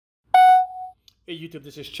Hey YouTube,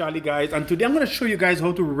 this is Charlie guys, and today I'm going to show you guys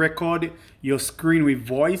how to record your screen with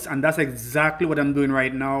voice, and that's exactly what I'm doing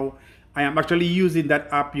right now. I am actually using that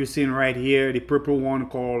app you're seeing right here, the purple one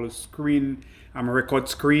called Screen, Record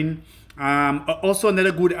Screen. Also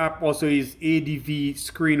another good app also is ADV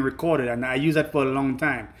Screen Recorder, and I use that for a long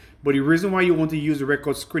time. But the reason why you want to use the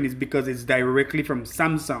Record Screen is because it's directly from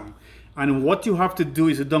Samsung. And what you have to do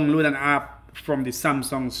is to download an app from the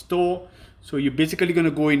Samsung store. So you're basically going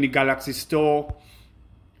to go in the Galaxy Store,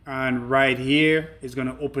 and right here it's going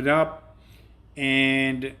to open up,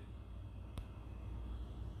 and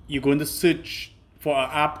you're going to search for an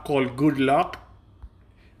app called Good Luck,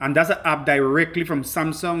 and that's an app directly from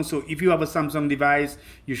Samsung. So if you have a Samsung device,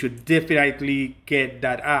 you should definitely get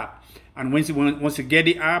that app. And once you get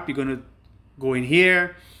the app, you're going to go in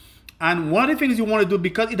here. And one of the things you want to do,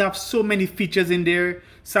 because it has so many features in there,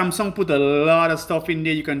 Samsung put a lot of stuff in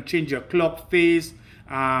there. You can change your clock face.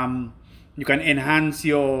 You can enhance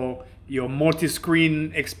your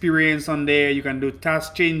multi-screen experience on there. You can do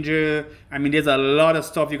task changer. I mean, there's a lot of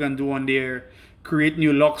stuff you can do on there. Create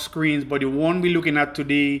new lock screens. But the one we're looking at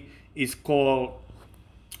today is called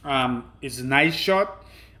it's Nice Shot.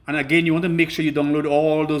 And again, you want to make sure you download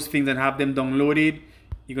all those things and have them downloaded.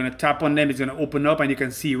 You're going to tap on them, it's going to open up, and you can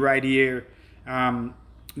see right here,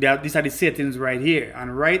 these are the settings right here.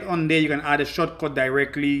 And right on there, you can add a shortcut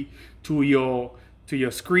directly to your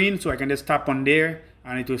screen. So I can just tap on there,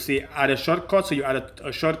 and it will say add a shortcut. So you add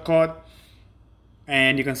a shortcut,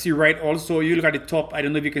 and you can see right also, you look at the top, I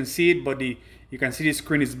don't know if you can see it, but you can see the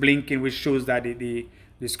screen is blinking, which shows that the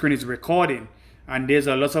screen is recording. And there's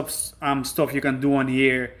a lot of stuff you can do on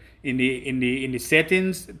here in the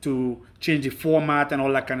settings to change the format and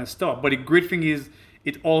all that kind of stuff. But the great thing is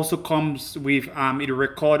it also comes with it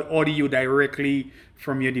record audio directly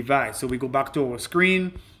from your device. So we go back to our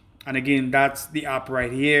screen, and again, that's the app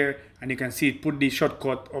right here, and you can see it put the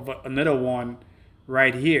shortcut of another one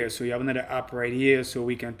right here. So you have another app right here, so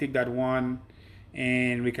we can take that one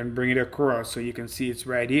and we can bring it across, so you can see it's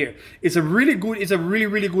right here. It's a really good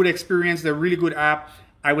experience. It's a really good app.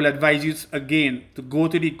 I will advise you again to go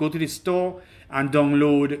to the store and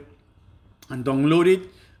download it.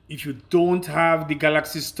 If you don't have the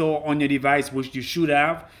Galaxy Store on your device, which you should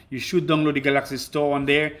have, you should download the Galaxy Store on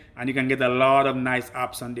there, and you can get a lot of nice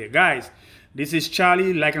apps on there. Guys, this is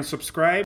Charlie. Like and subscribe.